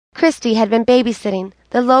Christy had been babysitting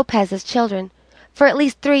the Lopez's children for at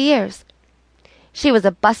least 3 years. She was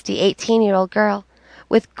a busty 18-year-old girl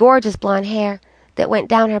with gorgeous blonde hair that went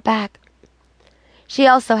down her back. She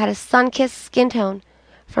also had a sun-kissed skin tone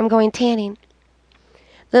from going tanning.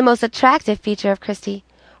 The most attractive feature of Christy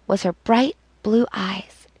was her bright blue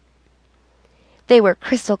eyes. They were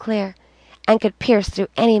crystal clear and could pierce through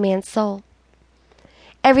any man's soul.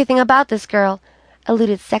 Everything about this girl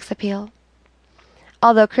eluded sex appeal.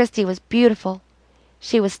 Although Christy was beautiful,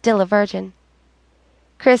 she was still a virgin.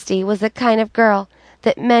 Christy was the kind of girl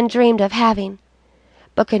that men dreamed of having,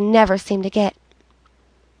 but could never seem to get.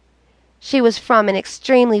 She was from an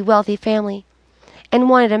extremely wealthy family and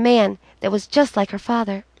wanted a man that was just like her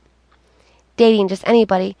father. Dating just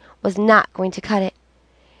anybody was not going to cut it.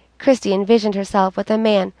 Christy envisioned herself with a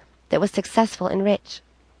man that was successful and rich.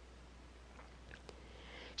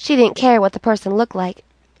 She didn't care what the person looked like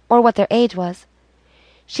or what their age was.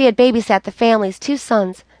 She had babysat the family's 2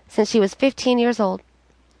 sons since she was 15 years old.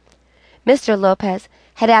 Mr. Lopez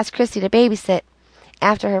had asked Christy to babysit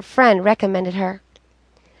after her friend recommended her.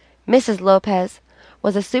 Mrs. Lopez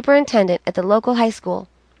was a superintendent at the local high school,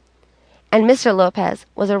 and Mr. Lopez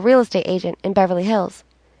was a real estate agent in Beverly Hills.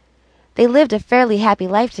 They lived a fairly happy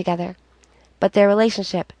life together, but their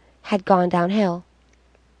relationship had gone downhill.